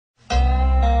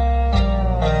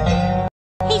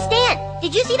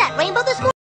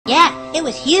It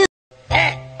was huge.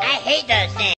 I hate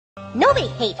those things. Nobody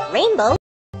hates rainbows.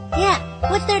 Yeah,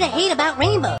 what's there to hate about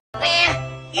rainbows? Well,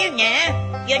 you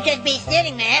know, you'll just be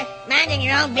sitting there, minding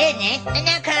your own business, and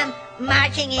they'll come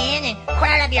marching in and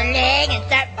crawl up your leg and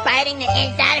start biting the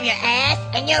inside of your ass,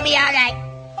 and you'll be all like,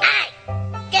 "Hey,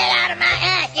 get out of my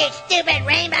ass, you stupid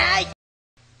rainbows!"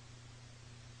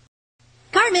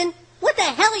 Cartman, what the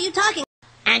hell are you talking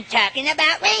about? I'm talking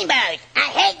about rainbows.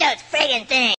 I hate those friggin'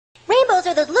 things. Rainbows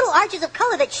are those little arches of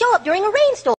color that show up during a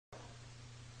rainstorm.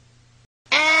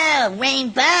 Oh,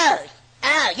 rainbows.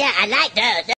 Oh, yeah, I like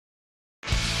those.